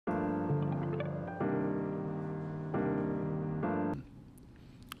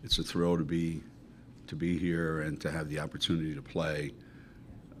it's a thrill to be here and to have the opportunity to play.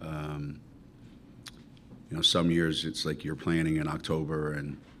 Some years it's like you're planning in October,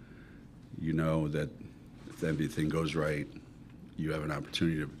 and you know that if everything goes right, you have an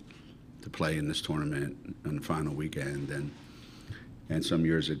opportunity to play in this tournament on the final weekend. And some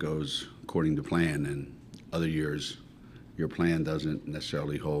years it goes according to plan, and other years your plan doesn't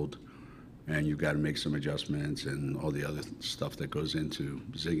necessarily hold, and you've got to make some adjustments and all the other stuff that goes into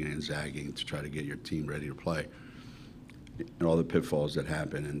zigging and zagging to try to get your team ready to play, and all the pitfalls that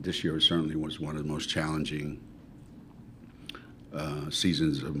happen. And this year certainly was one of the most challenging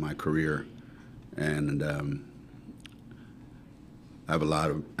seasons of my career, and I have a lot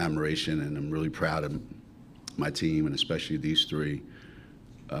of admiration, and I'm really proud of my team, and especially these three,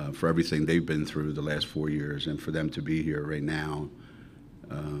 for everything they've been through the last 4 years, and for them to be here right now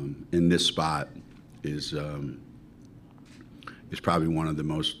in this spot is probably one of the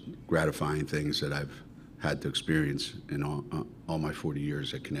most gratifying things that I've had to experience in all my 40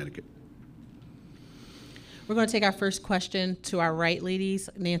 years at Connecticut. We're going to take our first question to our right, ladies.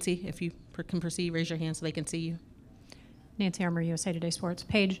 Nancy, if you can proceed, raise your hand so they can see you. Nancy Armour, USA Today Sports.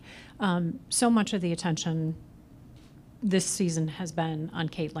 Paige, so much of the attention this season has been on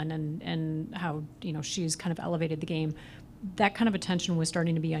Caitlin and how she's kind of elevated the game. That kind of attention was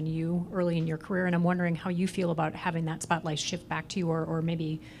starting to be on you early in your career, and I'm wondering how you feel about having that spotlight shift back to you, or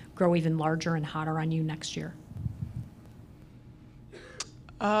maybe grow even larger and hotter on you next year.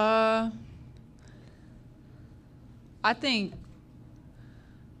 I think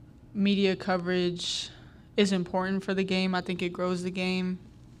media coverage is important for the game. I think it grows the game.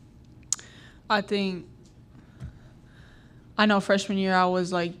 I know freshman year I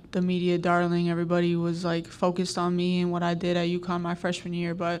was like the media darling. Everybody was like focused on me and what I did at UConn my freshman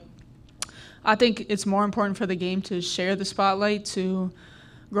year. But I think it's more important for the game to share the spotlight, to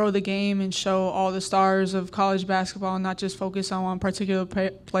grow the game and show all the stars of college basketball, and not just focus on one particular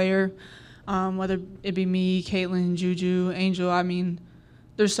player, whether it be me, Caitlin, Juju, Angel. I mean,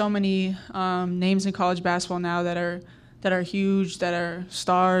 there's so many names in college basketball now that are huge, that are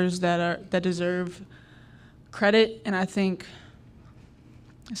stars, that deserve credit. And I think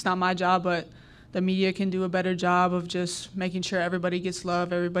it's not my job, but the media can do a better job of just making sure everybody gets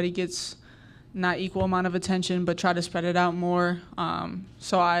love, everybody gets not equal amount of attention, but try to spread it out more.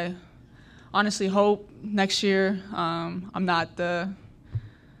 So I honestly hope next year I'm not the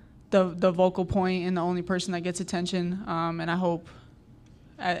vocal point and the only person that gets attention. And I hope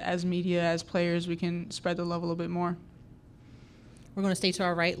as media, as players, we can spread the love a little bit more. We're going to stay to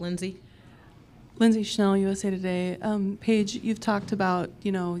our right, Lindsay. Lindsay Schnell, USA Today. Paige, you've talked about,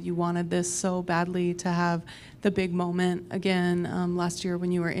 you wanted this so badly to have the big moment again last year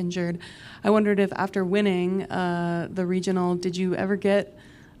when you were injured. I wondered if after winning the regional, did you ever get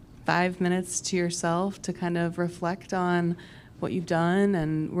 5 minutes to yourself to kind of reflect on what you've done,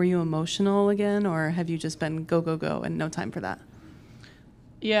 and were you emotional again, or have you just been go, go, go and no time for that?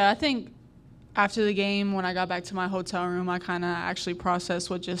 Yeah, I think after the game, when I got back to my hotel room, I kind of actually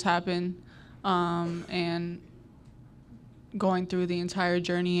processed what just happened. And going through the entire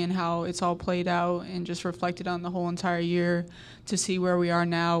journey and how it's all played out, and just reflected on the whole entire year to see where we are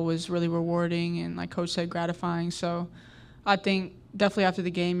now was really rewarding and, like Coach said, gratifying. So I think definitely after the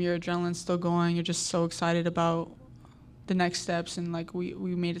game, your adrenaline's still going. You're just so excited about the next steps, and like we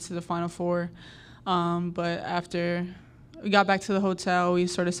made it to the Final Four. But after we got back to the hotel, we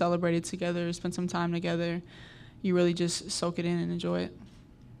sort of celebrated together, spent some time together. You really just soak it in and enjoy it.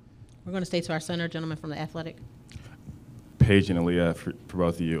 We're going to stay to our center, gentleman from The Athletic. Paige and Aaliyah, for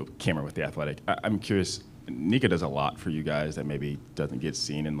both of you, Cameron with The Athletic. I'm curious, Nika does a lot for you guys that maybe doesn't get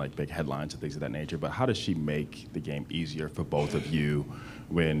seen in like big headlines and things of that nature, but how does she make the game easier for both of you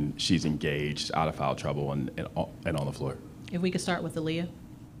when she's engaged, out of foul trouble, and on the floor? If we could start with Aaliyah.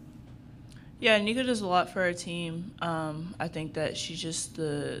 Yeah, Nika does a lot for our team. I think that she's just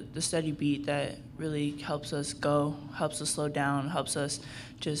the steady beat that really helps us go, helps us slow down, helps us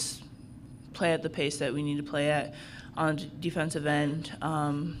just play at the pace that we need to play at on the defensive end,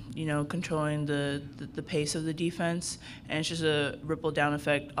 controlling the pace of the defense. And it's just a ripple down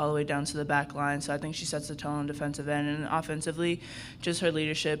effect all the way down to the back line. So I think she sets the tone on defensive end. And offensively, just her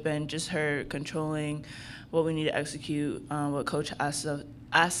leadership and just her controlling what we need to execute, what Coach asks of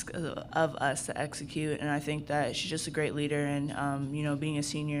us to execute. And I think that she's just a great leader. And, being a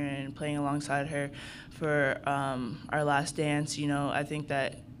senior and playing alongside her for our last dance, I think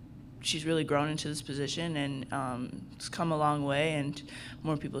that she's really grown into this position, and it's come a long way, and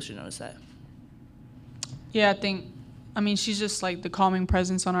more people should notice that. Yeah, she's just like the calming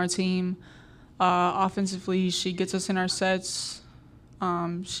presence on our team. Offensively, she gets us in our sets.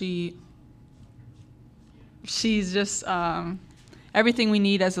 She's just everything we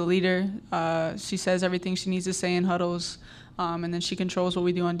need as a leader. She says everything she needs to say in huddles, and then she controls what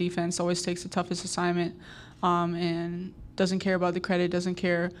we do on defense, always takes the toughest assignment, and doesn't care about the credit, doesn't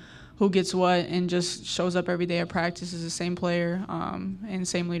care who gets what, and just shows up every day at practice as the same player and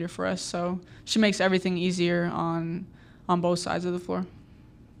same leader for us. So she makes everything easier on both sides of the floor.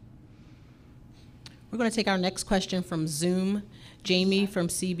 We're going to take our next question from Zoom. Jamie from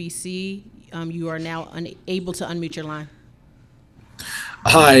CBC, you are now unable to unmute your line.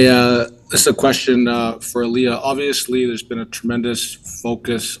 Hi, this is a question for Aaliyah. Obviously, there's been a tremendous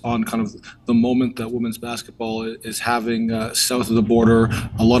focus on kind of the moment that women's basketball is having south of the border.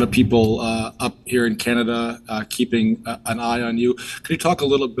 A lot of people up here in Canada keeping an eye on you. Can you talk a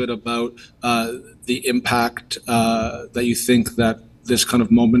little bit about the impact that you think that this kind of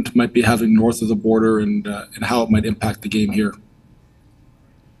moment might be having north of the border and how it might impact the game here?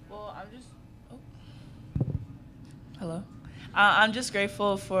 Hello. I'm just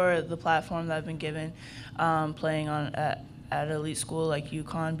grateful for the platform that I've been given playing at an elite school like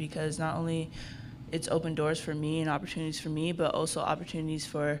UConn, because not only it's opened doors for me and opportunities for me, but also opportunities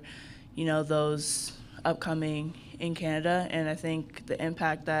for, those upcoming in Canada. And I think the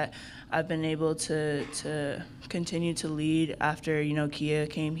impact that I've been able to continue to lead after, Kia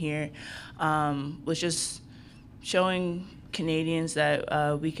came here was just showing Canadians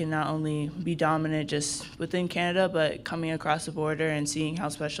that we can not only be dominant just within Canada, but coming across the border and seeing how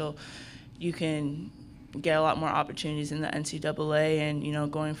special you can get a lot more opportunities in the NCAA,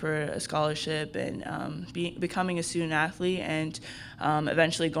 and going for a scholarship and becoming a student athlete and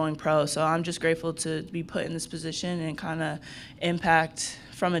eventually going pro. So I'm just grateful to be put in this position and kind of impact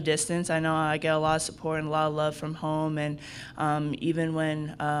from a distance. I know I get a lot of support and a lot of love from home, and even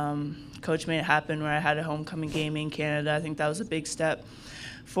when Coach made it happen where I had a homecoming game in Canada, I think that was a big step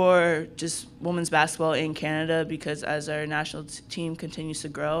for just women's basketball in Canada, because as our national team continues to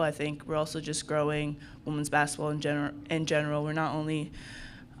grow, I think we're also just growing women's basketball in general. We're not only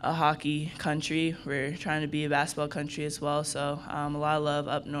a hockey country, we're trying to be a basketball country as well. So a lot of love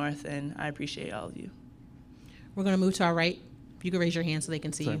up north, and I appreciate all of you. We're going to move to our right. You can raise your hand so they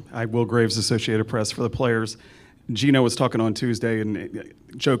can see you. I'm Will Graves, Associated Press for the players. Gino was talking on Tuesday and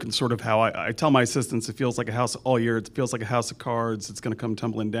joking sort of how I tell my assistants it feels like a house all year. It feels like a house of cards. It's going to come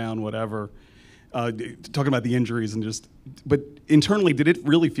tumbling down, whatever. Talking about the injuries and but internally, did it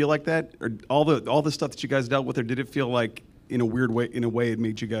really feel like that? Or all the stuff that you guys dealt with, or did it feel like in a weird way, it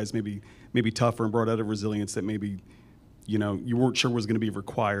made you guys maybe tougher and brought out a resilience that maybe, you weren't sure was going to be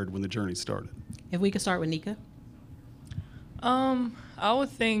required when the journey started? If we could start with Nika. I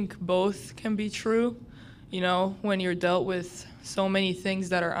would think both can be true. When you're dealt with so many things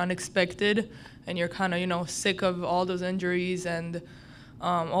that are unexpected and you're kind of, sick of all those injuries and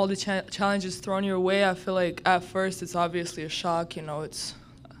all the challenges thrown your way, I feel like at first it's obviously a shock. It's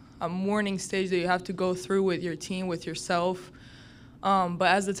a mourning stage that you have to go through with your team, with yourself. But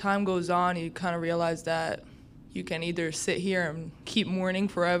as the time goes on, you kind of realize that you can either sit here and keep mourning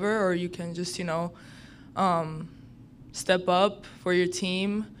forever, or you can just, step up for your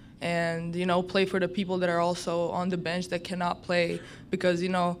team and, play for the people that are also on the bench that cannot play, because,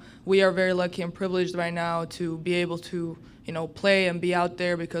 we are very lucky and privileged right now to be able to, play and be out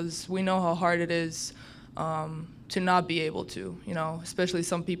there, because we know how hard it is to not be able to, especially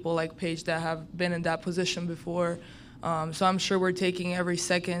some people like Paige that have been in that position before. So I'm sure we're taking every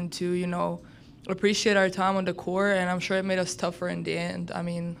second to, appreciate our time on the court, and I'm sure it made us tougher in the end. I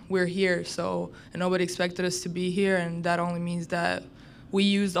mean, we're here, and nobody expected us to be here, and that only means that we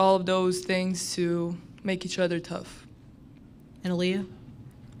used all of those things to make each other tough. And Aaliyah?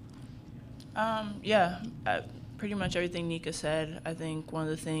 Pretty much everything Nika said. I think one of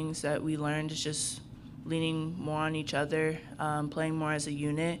the things that we learned is just leaning more on each other, playing more as a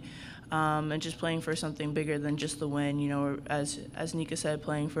unit, and just playing for something bigger than just the win. As Nika said,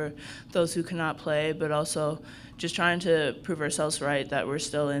 playing for those who cannot play, but also just trying to prove ourselves right, that we're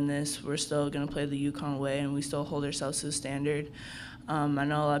still in this, we're still going to play the UConn way, and we still hold ourselves to the standard. I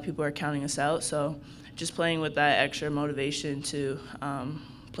know a lot of people are counting us out, so just playing with that extra motivation to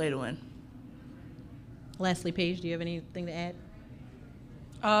play to win. Lastly, Paige, do you have anything to add?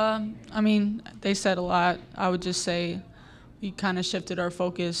 They said a lot. I would just say we kind of shifted our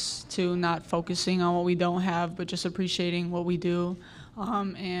focus to not focusing on what we don't have, but just appreciating what we do,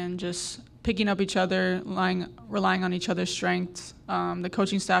 and just picking up each other, relying on each other's strengths. The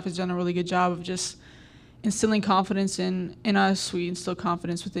coaching staff has done a really good job of just instilling confidence in us. We instill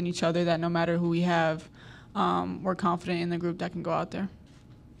confidence within each other that no matter who we have, we're confident in the group that can go out there.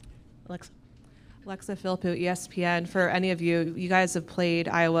 Alexa? Alexa Philippou, ESPN. For any of you, you guys have played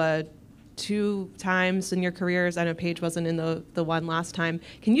Iowa 2 times in your careers. I know Paige wasn't in the one last time.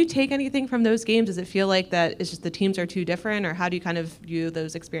 Can you take anything from those games? Does it feel like that it's just the teams are too different, or how do you kind of view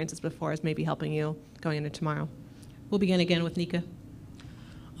those experiences before as maybe helping you going into tomorrow? We'll begin again with Nika.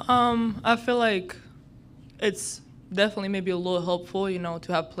 I feel like it's definitely maybe a little helpful,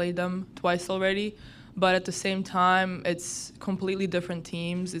 to have played them twice already. But at the same time, it's completely different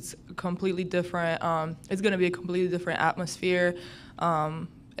teams. It's completely different. It's going to be a completely different atmosphere.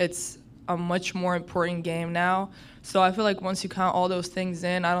 It's a much more important game now. So I feel like once you count all those things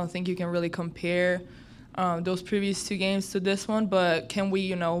in, I don't think you can really compare those previous 2 games to this one. But can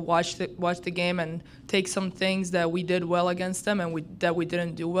we, watch the game and take some things that we did well against them and that we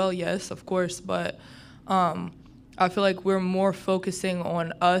didn't do well? Yes, of course. But I feel like we're more focusing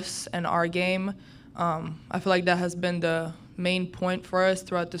on us and our game. I feel like that has been the main point for us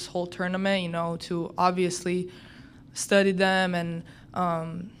throughout this whole tournament, to obviously study them and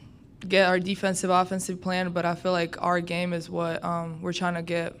get our defensive, offensive plan. But I feel like our game is what we're trying to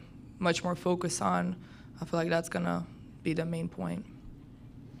get much more focus on. I feel like that's going to be the main point.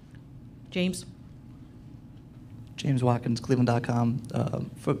 James? James Watkins,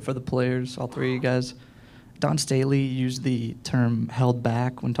 Cleveland.com. For the players, all 3 of you guys, Don Staley used the term held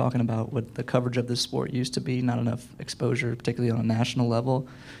back when talking about what the coverage of this sport used to be, not enough exposure, particularly on a national level.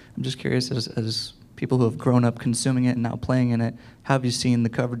 I'm just curious, as people who have grown up consuming it and now playing in it, how have you seen the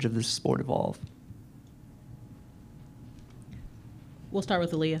coverage of this sport evolve? We'll start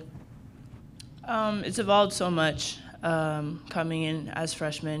with Aaliyah. It's evolved so much. Coming in as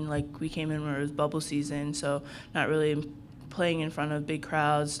freshmen, like we came in when it was bubble season, so not really playing in front of big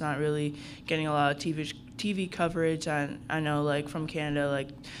crowds, not really getting a lot of TV coverage. I know, like, from Canada, like,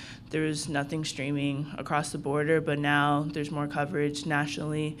 there was nothing streaming across the border, but now there's more coverage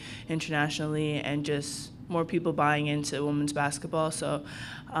nationally, internationally, and just more people buying into women's basketball. So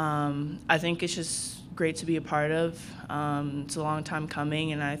I think it's just great to be a part of. It's a long time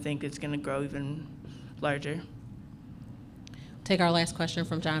coming, and I think it's going to grow even larger. Take our last question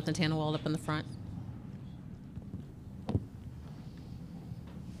from Jonathan Tannenwald up in the front.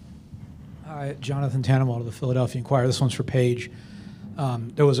 Hi, Jonathan Tannenwald of the Philadelphia Inquirer. This one's for Paige.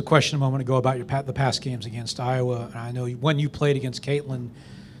 There was a question a moment ago about the past games against Iowa. And I know when you played against Caitlin,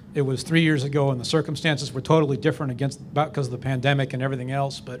 it was 3 years ago, and the circumstances were totally different because of the pandemic and everything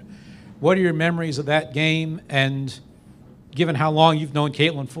else. But what are your memories of that game? And given how long you've known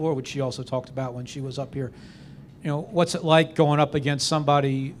Caitlin for, which she also talked about when she was up here, what's it like going up against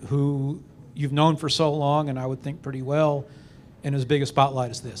somebody who you've known for so long, and I would think pretty well, in as big a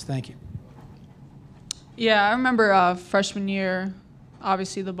spotlight as this? Thank you. Yeah, I remember freshman year,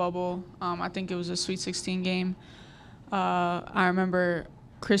 obviously the bubble. I think it was a Sweet 16 game. I remember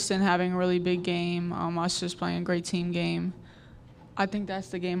Kristen having a really big game, us just playing a great team game. I think that's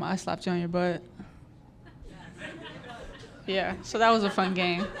the game I slapped you on your butt. Yeah, so that was a fun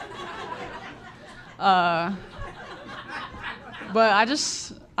game. But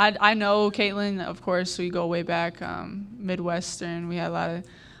I know Caitlin, of course. We go way back, Midwestern. We had a lot of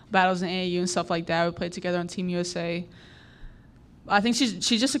battles in AAU and stuff like that. We played together on Team USA. I think she's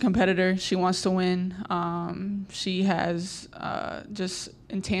just a competitor. She wants to win. She has just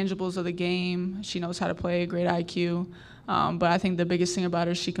intangibles of the game. She knows how to play, great IQ. But I think the biggest thing about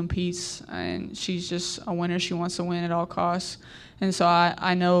her is she competes, and she's just a winner. She wants to win at all costs. And so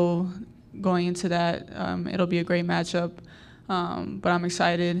I know going into that, it'll be a great matchup. But I'm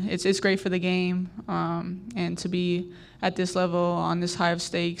excited. It's great for the game, and to be at this level on this high of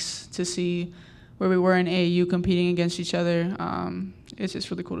stakes, to see where we were in AAU competing against each other. It's just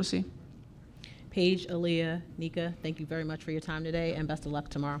really cool to see. Paige, Aaliyah, Nika, thank you very much for your time today, and best of luck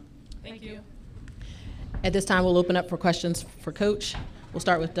tomorrow. Thank you. At this time, we'll open up for questions for Coach. We'll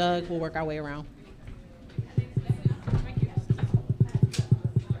start with Doug. We'll work our way around.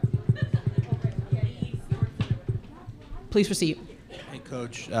 Please proceed. Hey,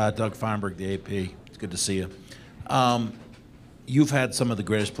 Coach. Doug Feinberg, the AP. It's good to see you. You've had some of the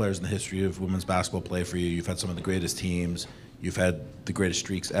greatest players in the history of women's basketball play for you. You've had some of the greatest teams. You've had the greatest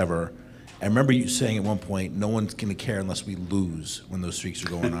streaks ever. I remember you saying at one point, no one's going to care unless we lose when those streaks are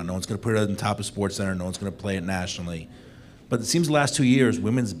going on. No one's going to put it on top of SportsCenter. No one's going to play it nationally. But it seems the last 2 years,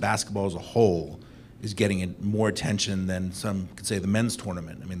 women's basketball as a whole is getting more attention than some could say the men's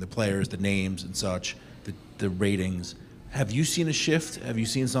tournament. I mean, the players, the names and such, the ratings. Have you seen a shift? Have you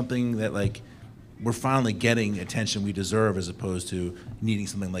seen something that, like, we're finally getting attention we deserve as opposed to needing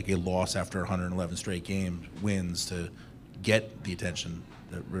something like a loss after 111 straight game wins to get the attention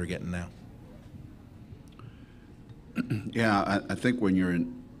that we're getting now? Yeah, I think when you're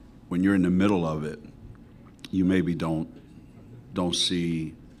when you're in the middle of it, you maybe don't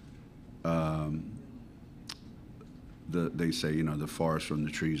see they say, you know, the forest from the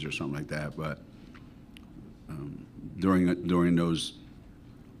trees or something like that. But during those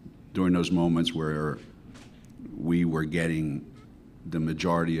moments where we were getting the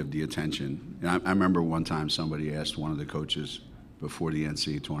majority of the attention, and I remember one time somebody asked one of the coaches before the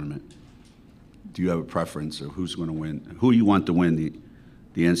NCAA tournament, "Do you have a preference of who's going to win? Who you want to win the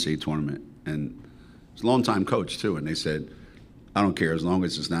NCAA tournament?" And it's a long-time coach too, and they said, "I don't care as long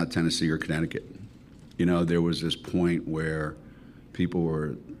as it's not Tennessee or Connecticut." You know, there was this point where people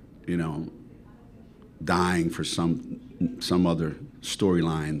were, you know, dying for some other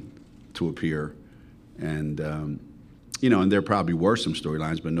storyline to appear, and you know, and there probably were some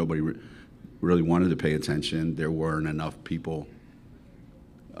storylines, but nobody really wanted to pay attention. There weren't enough people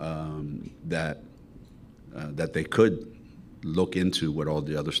that they could look into what all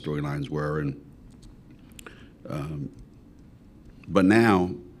the other storylines were, and but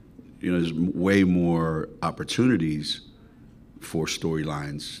now, you know, there's way more opportunities for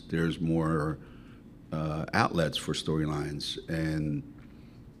storylines. There's more outlets for storylines, and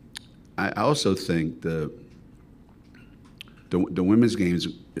I also think the women's game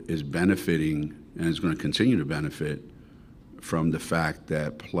is benefiting and is going to continue to benefit from the fact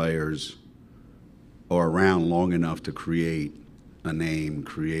that players are around long enough to create a name,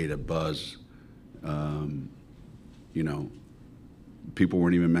 create a buzz. You know, people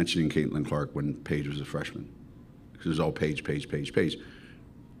weren't even mentioning Caitlin Clark when Paige was a freshman, because it was all Paige,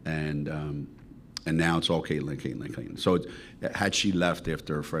 and now it's all Caitlin. So had she left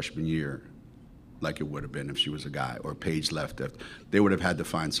after her freshman year, like it would have been if she was a guy, or Paige left, they would have had to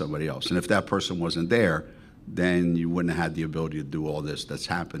find somebody else. And if that person wasn't there, then you wouldn't have had the ability to do all this that's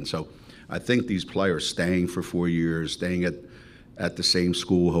happened. So I think these players staying for 4 years, staying at the same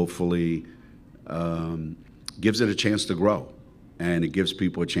school, hopefully, gives it a chance to grow, and it gives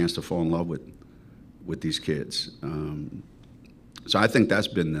people a chance to fall in love with these kids. So I think that's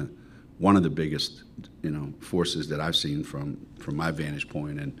been one of the biggest, you know, forces that I've seen from my vantage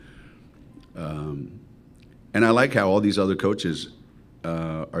point. And I like how all these other coaches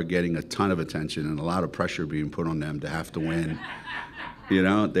are getting a ton of attention and a lot of pressure being put on them to have to win. You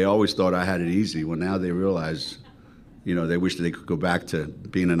know, they always thought I had it easy. Well, now they realize, you know, they wish that they could go back to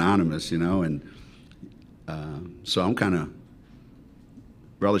being anonymous, you know, and so I'm kind of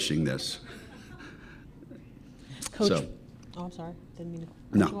relishing this. Coach, So, oh, I'm sorry, didn't mean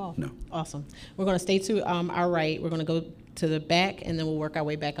to cut you off. No. Awesome. We're going to stay to our right. We're going to go to the back, and then we'll work our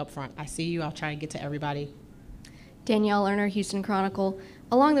way back up front. I see you. I'll try to get to everybody. Danielle Lerner, Houston Chronicle.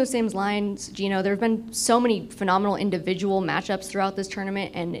 Along those same lines, Gino, there have been so many phenomenal individual matchups throughout this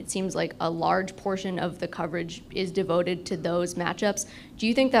tournament, and it seems like a large portion of the coverage is devoted to those matchups. Do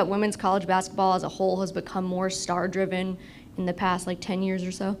you think that women's college basketball as a whole has become more star-driven in the past, 10 years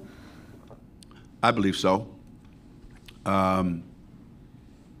or so? I believe so.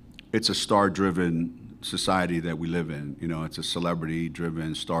 It's a star-driven society that we live in. You know, it's a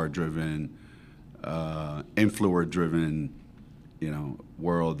celebrity-driven, star-driven, influencer-driven, you know,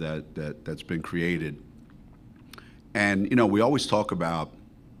 world that's been created. And, you know, we always talk about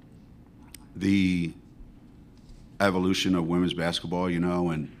the evolution of women's basketball, you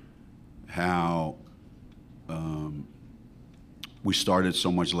know, and how we started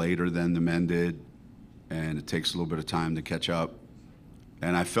so much later than the men did, and it takes a little bit of time to catch up.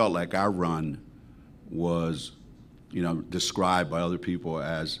 And I felt like our run was, you know, described by other people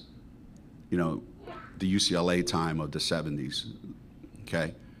as, you know, the UCLA time of the 70s,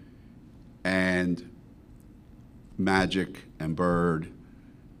 okay? And Magic and Bird,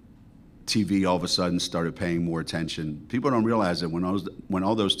 TV all of a sudden started paying more attention. People don't realize that when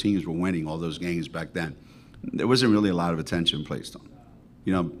all those teams were winning all those games back then, there wasn't really a lot of attention placed on.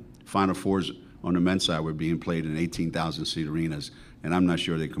 You know, Final Fours on the men's side were being played in 18,000 seat arenas, and I'm not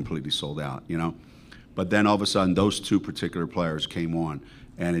sure they completely sold out, you know? But then all of a sudden, those two particular players came on,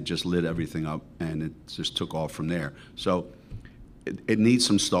 and it just lit everything up, and it just took off from there. So it needs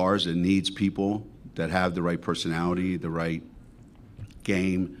some stars. It needs people that have the right personality, the right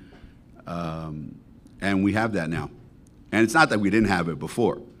game, and we have that now. And it's not that we didn't have it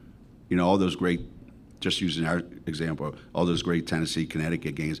before. You know, all those great, just using our example, all those great Tennessee,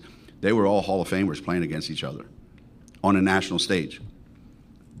 Connecticut games, they were all Hall of Famers playing against each other on a national stage.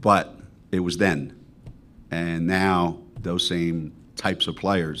 But it was then. And now those same types of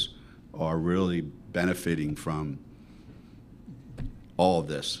players are really benefiting from all of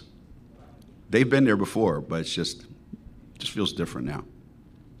this. They've been there before, but it just feels different now.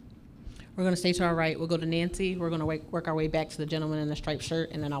 We're going to stay to our right. We'll go to Nancy. We're going to work our way back to the gentleman in the striped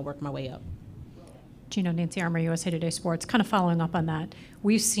shirt, and then I'll work my way up. Gino, Nancy Armour, USA Today Sports. Kind of following up on that,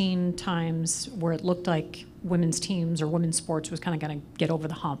 we've seen times where it looked like women's teams or women's sports was kind of going to get over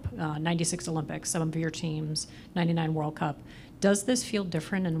the hump. 96 Olympics, some of your teams, 99 World Cup. Does this feel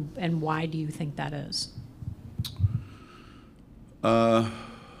different, and why do you think that is? I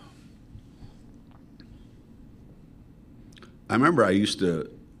remember I used to,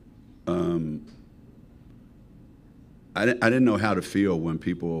 I didn't know how to feel when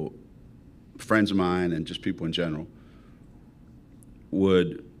people, friends of mine and just people in general,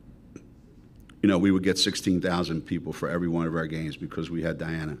 would, we would get 16,000 people for every one of our games because we had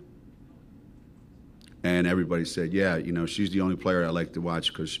Diana. And everybody said, yeah, she's the only player I like to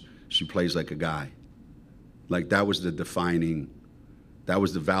watch because she plays like a guy. Like that was the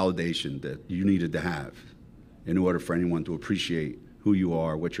validation that you needed to have in order for anyone to appreciate who you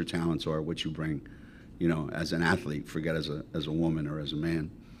are, what your talents are, what you bring, as an athlete, forget as a woman or as a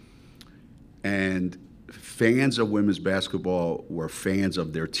man. And fans of women's basketball were fans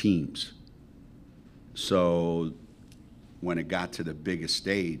of their teams. So when it got to the biggest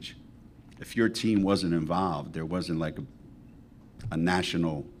stage, if your team wasn't involved, there wasn't like a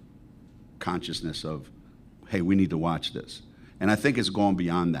national consciousness of, hey, we need to watch this. And I think it's gone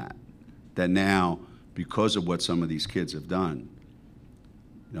beyond that. That now, because of what some of these kids have done,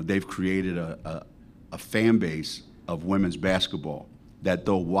 they've created a fan base of women's basketball that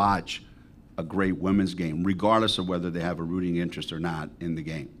they'll watch a great women's game, regardless of whether they have a rooting interest or not in the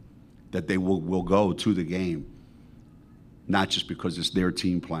game. That they will go to the game, not just because it's their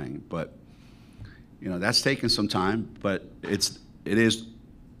team playing, but that's taken some time, but it's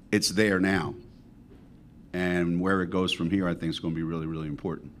there now. And where it goes from here, I think is going to be really, really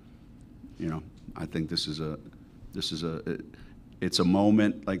important. I think it's a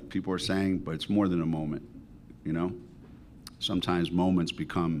moment, like people are saying, but it's more than a moment. Sometimes moments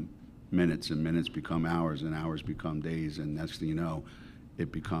become minutes, and minutes become hours, and hours become days, and next thing you know,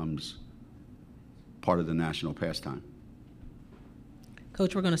 it becomes part of the national pastime.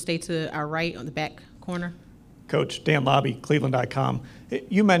 Coach, we're going to stay to our right on the back corner. Coach, Dan Lobby, Cleveland.com.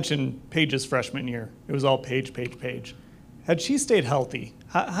 You mentioned Paige's freshman year. It was all Paige. Had she stayed healthy,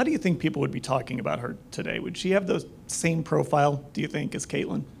 how do you think people would be talking about her today? Would she have the same profile, do you think, as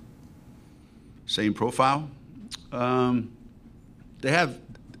Caitlin? Same profile? They have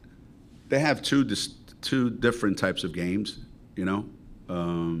two different types of games,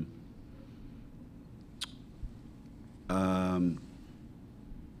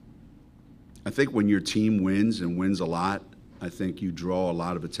 I think when your team wins and wins a lot, I think you draw a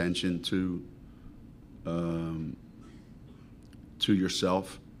lot of attention to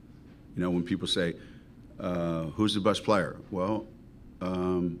yourself. When people say, who's the best player? Well,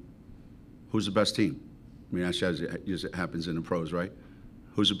 who's the best team? I mean, as it happens in the pros, right?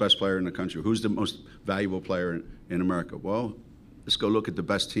 Who's the best player in the country? Who's the most valuable player in America? Well, let's go look at the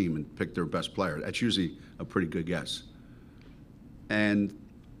best team and pick their best player. That's usually a pretty good guess. And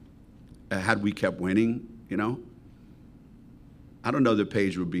had we kept winning, I don't know that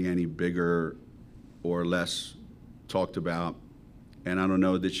Paige would be any bigger or less talked about, and I don't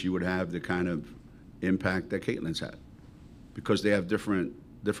know that she would have the kind of impact that Caitlin's had, because they have different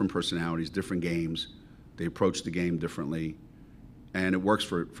personalities, different games. They approach the game differently, and it works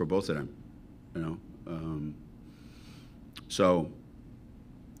for both of them, So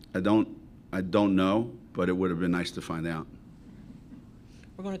I don't know, but it would have been nice to find out.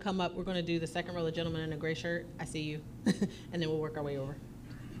 We're going to come up. We're going to do the second row, the gentleman in the gray shirt. I see you. And then we'll work our way over.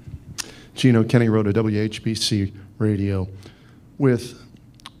 Gino, Kenny Rhoda, WHBC Radio. With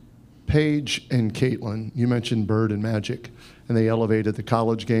Paige and Caitlin, you mentioned Bird and Magic, and they elevated the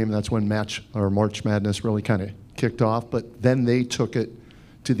college game. That's when March Madness really kind of kicked off. But then they took it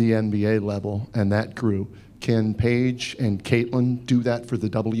to the NBA level, and that grew. Can Paige and Caitlin do that for the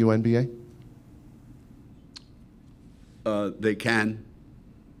WNBA? They can.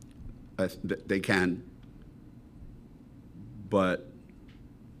 They can. But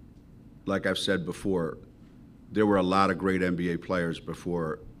like I've said before, there were a lot of great NBA players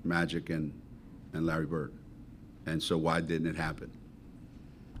before Magic and Larry Bird. And so why didn't it happen?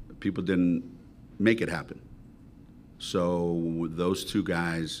 People didn't make it happen. So those two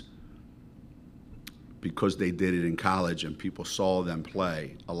guys, because they did it in college and people saw them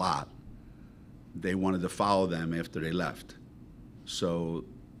play a lot, they wanted to follow them after they left. So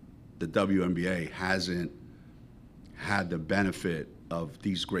the WNBA hasn't had the benefit of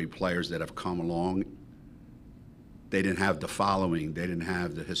these great players that have come along. They didn't have the following. They didn't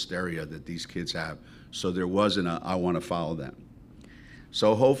have the hysteria that these kids have. So there wasn't a, I want to follow them.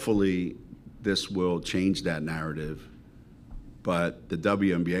 So hopefully this will change that narrative, but the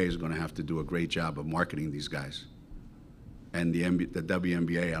WNBA is going to have to do a great job of marketing these guys. And the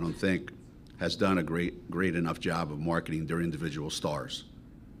WNBA, I don't think, has done a great enough job of marketing their individual stars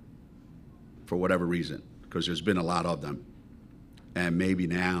for whatever reason, because there's been a lot of them. And maybe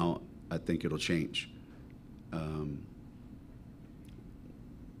now I think it'll change.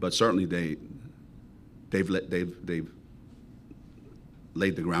 But certainly they've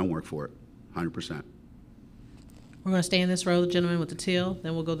laid the groundwork for it, 100%. We're going to stay in this row, the gentleman with the teal,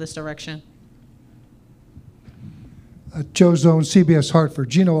 then we'll go this direction. Joe Zone, CBS Hartford.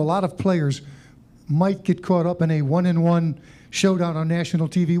 Gino, a lot of players might get caught up in a one-on-one showdown on national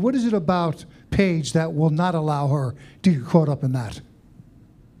TV. What is it about Paige that will not allow her to get caught up in that?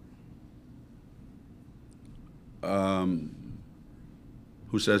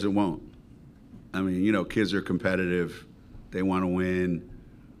 Who says it won't? I mean, you know, kids are competitive. They want to win.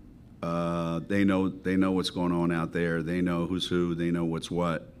 They know what's going on out there. They know who's who. They know what's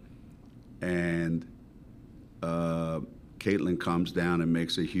what. And Caitlin comes down and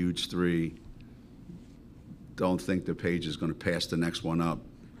makes a huge three. Don't think that Paige is going to pass the next one up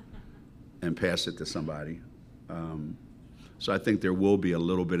and pass it to somebody. So I think there will be a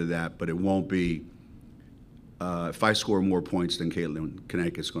little bit of that, but it won't be, if I score more points than Caitlin,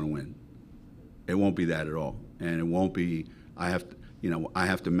 Connecticut's going to win. It won't be that at all. And it won't be, I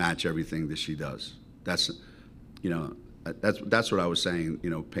have to match everything that she does. That's what I was saying. You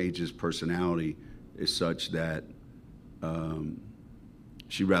know, Paige's personality is such that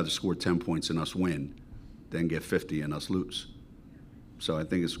she'd rather score 10 points and us win than get 50 and us lose. So I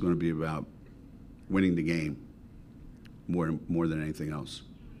think it's going to be about winning the game more than anything else.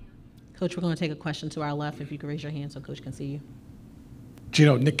 Coach, we're going to take a question to our left. If you could raise your hand so Coach can see you.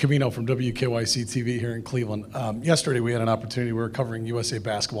 Gino, Nick Camino from WKYC TV here in Cleveland. Yesterday we had an opportunity, we were covering USA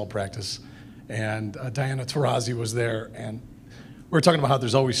basketball practice, and Diana Taurasi was there, and we were talking about how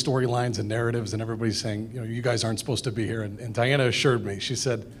there's always storylines and narratives, and everybody's saying, you know, you guys aren't supposed to be here, and Diana assured me, she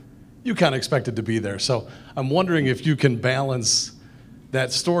said, you kind of expected to be there. So I'm wondering if you can balance that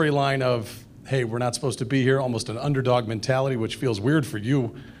storyline of, hey, we're not supposed to be here, almost an underdog mentality, which feels weird for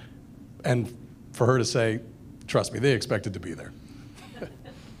you, and for her to say, trust me, they expected to be there.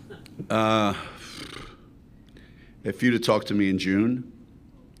 If you'd have talked to me in June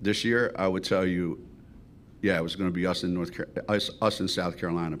this year, I would tell you, yeah, it was going to be us in South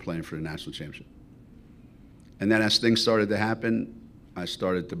Carolina playing for the national championship. And then as things started to happen, I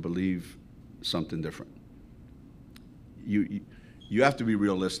started to believe something different. You have to be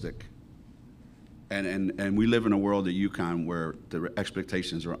realistic. And we live in a world at UConn where the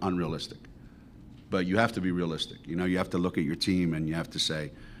expectations are unrealistic. But you have to be realistic. You know, you have to look at your team and you have to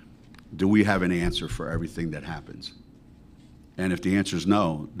say, do we have an answer for everything that happens? And if the answer is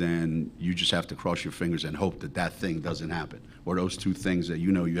no, then you just have to cross your fingers and hope that that thing doesn't happen, or those two things that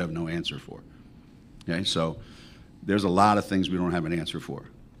you know you have no answer for. Okay, so there's a lot of things we don't have an answer for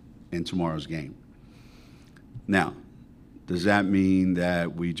in tomorrow's game. Now, does that mean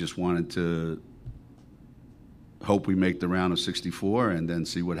that we just wanted to hope we make the round of 64 and then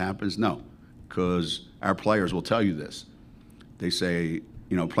see what happens? No, because our players will tell you this. They say,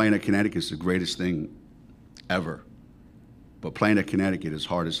 you know, playing at Connecticut is the greatest thing ever. But playing at Connecticut is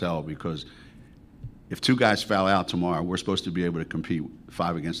hard as hell, because if two guys foul out tomorrow, we're supposed to be able to compete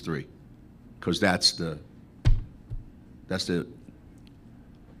 5 against 3, because that's the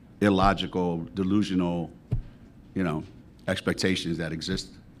illogical, delusional, you know, expectations that exist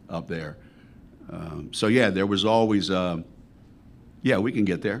up there. So yeah, there was always, yeah, we can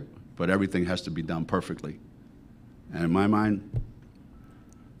get there, but everything has to be done perfectly. And in my mind,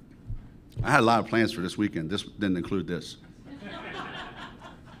 I had a lot of plans for this weekend. This didn't include this.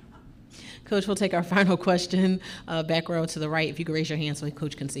 Coach, we'll take our final question. Back row to the right, if you could raise your hand so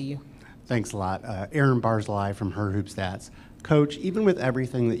Coach can see you. Thanks a lot. Aaron Barzilai from Her Hoop Stats. Coach, even with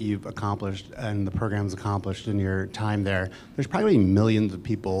everything that you've accomplished and the program's accomplished in your time there, there's probably millions of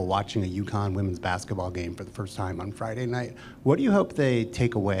people watching a UConn women's basketball game for the first time on Friday night. What do you hope they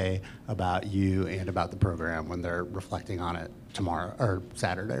take away about you and about the program when they're reflecting on it tomorrow or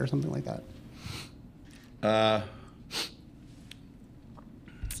Saturday or something like that?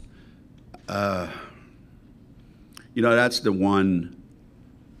 You know, that's the one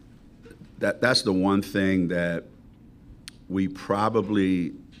thing that we probably,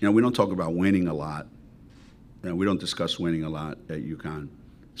 you know, we don't talk about winning a lot, and we don't discuss winning a lot at UConn.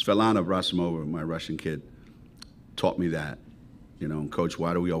 Svetlana Abrasimova, my Russian kid, taught me that. You know, Coach,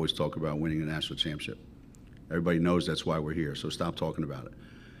 why do we always talk about winning a national championship? Everybody knows that's why we're here, so stop talking about it.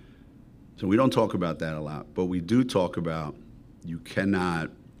 So we don't talk about that a lot, but we do talk about you cannot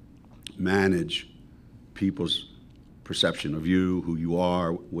manage people's perception of you, who you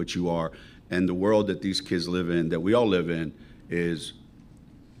are, what you are. And the world that these kids live in, that we all live in, is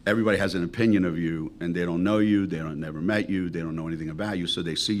everybody has an opinion of you, and they don't know you, they don't never met you, they don't know anything about you, so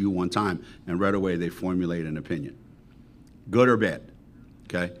they see you one time, and right away they formulate an opinion, good or bad,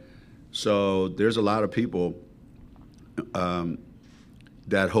 okay? So there's a lot of people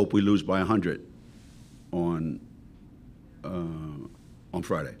that hope we lose by 100 on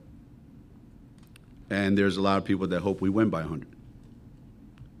Friday. And there's a lot of people that hope we win by 100.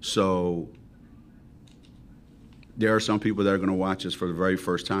 So there are some people that are going to watch us for the very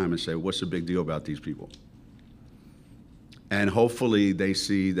first time and say, what's the big deal about these people? And hopefully they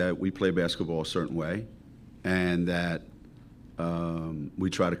see that we play basketball a certain way and that we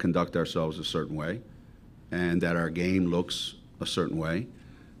try to conduct ourselves a certain way and that our game looks a certain way.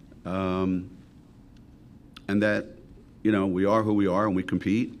 And that, you know, we are who we are and we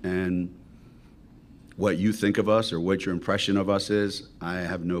compete, and what you think of us or what your impression of us is, I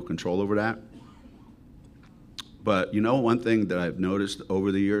have no control over that. But you know, one thing that I've noticed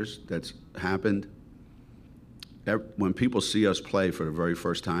over the years that's happened, when people see us play for the very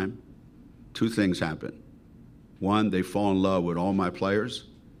first time, two things happen. One, they fall in love with all my players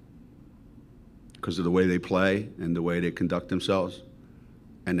because of the way they play and the way they conduct themselves.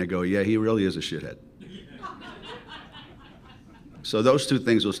 And they go, yeah, he really is a shithead. So those two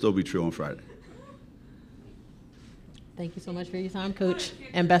things will still be true on Friday. Thank you so much for your time, Coach,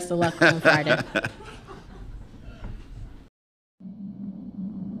 and best of luck on Friday.